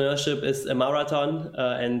entrepreneurship is a marathon,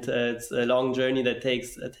 and it's a long journey that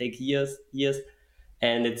takes years,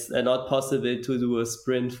 and it's not possible to do a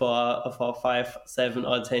sprint for 5, 7,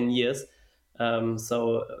 or 10 years.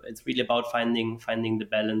 So it's really about finding the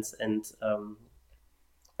balance, and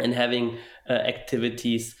having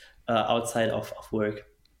activities outside of work.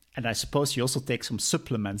 And I suppose you also take some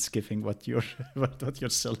supplements, given what you're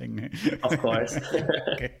selling. Of course.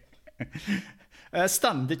 Okay.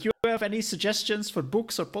 Stan, did you have any suggestions for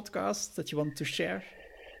books or podcasts that you want to share?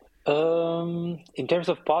 In terms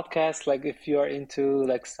of podcasts, like if you are into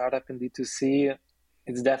like startup and D2C,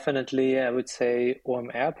 it's definitely, I would say,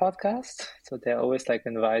 OMR podcast. So they always like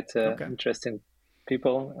invite interesting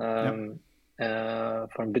people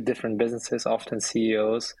from different businesses, often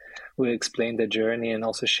CEOs, who explain the journey and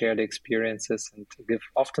also share the experiences and give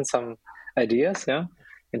often some ideas,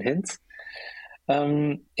 and hints.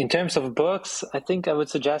 In terms of books, I think I would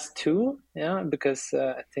suggest 2, because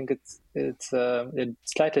I think it's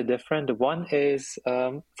slightly different. One is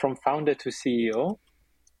From Founder to CEO.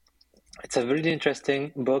 It's a really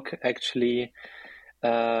interesting book, actually,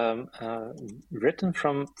 written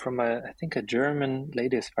from I think a German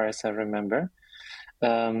lady, as far as I remember.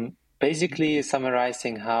 Basically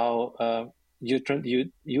summarizing how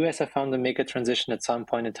you as a founder make a transition at some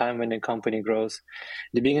point in time when the company grows.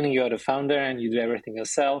 In the beginning, you are the founder and you do everything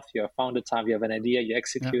yourself. You're a founder time, you have an idea, you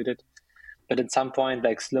execute it. But at some point,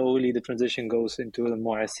 like slowly, the transition goes into a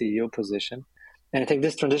more CEO position. And I think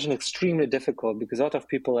this transition is extremely difficult because a lot of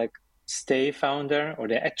people like stay founder, or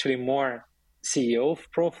they're actually more CEO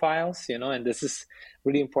profiles, and this is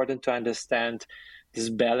really important to understand this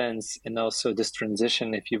balance and also this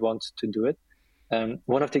transition if you want to do it.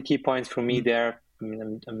 One of the key points for me there,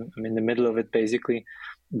 I'm in the middle of it basically,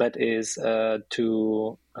 but is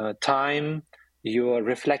to time your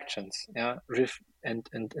reflections, and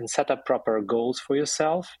set up proper goals for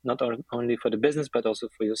yourself, not only for the business, but also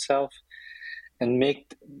for yourself, and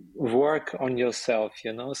make work on yourself,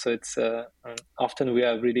 So it's often we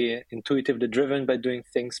are really intuitively driven by doing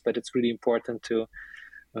things, but it's really important to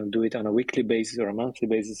do it on a weekly basis or a monthly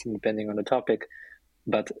basis, depending on the topic.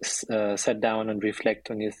 But sit down and reflect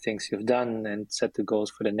on your things you've done and set the goals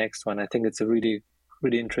for the next one. I think it's a really,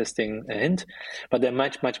 really interesting hint. But there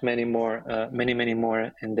are many more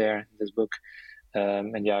in there in this book.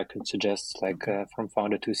 And I could suggest like From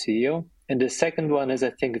Founder to CEO. And the second one is, I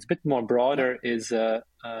think it's a bit more broader, is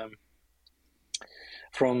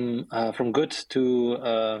From Good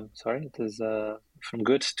to From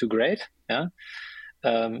Good to Great.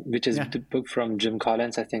 Which is the book from Jim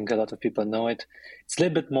Collins. I think a lot of people know it. It's a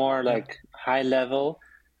little bit more like high level,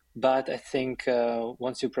 but I think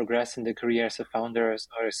once you progress in the career as a founder or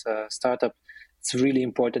as a startup, it's really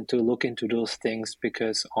important to look into those things,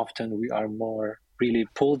 because often we are more really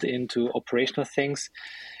pulled into operational things,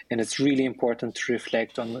 and it's really important to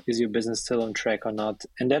reflect on, is your business still on track or not?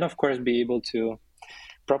 And then, of course, be able to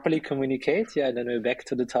properly communicate. Then we're back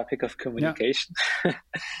to the topic of communication,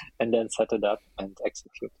 and then set it up and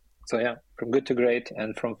execute. So From Good to Great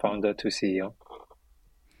and From Founder to CEO.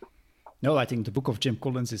 No, I think the book of Jim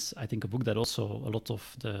Collins is, I think, a book that also a lot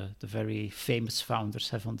of the very famous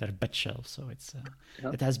founders have on their bed shelf. So it's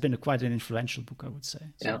it has been quite an influential book, I would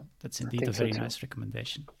say. So that's indeed a very nice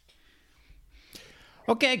recommendation.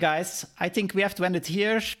 Okay, guys, I think we have to end it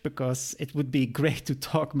here, because it would be great to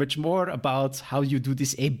talk much more about how you do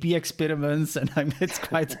these A/B experiments. And it's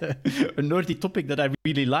quite a nerdy topic that I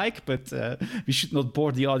really like, but we should not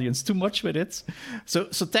bore the audience too much with it. So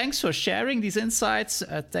thanks for sharing these insights.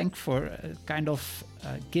 Thanks for kind of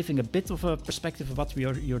giving a bit of a perspective of what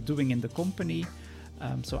you're doing in the company.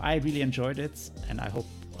 So I really enjoyed it, and I hope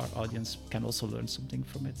our audience can also learn something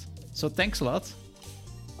from it. So thanks a lot.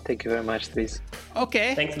 Thank you very much, Dries.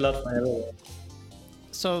 Okay. Thanks a lot for having me.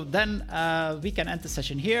 So then we can end the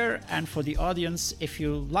session here. And for the audience, if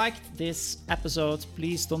you liked this episode,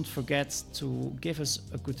 please don't forget to give us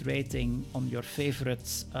a good rating on your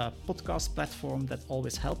favorite podcast platform. That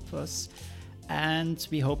always helps us. And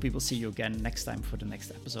we hope we will see you again next time for the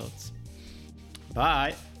next episode.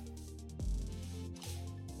 Bye.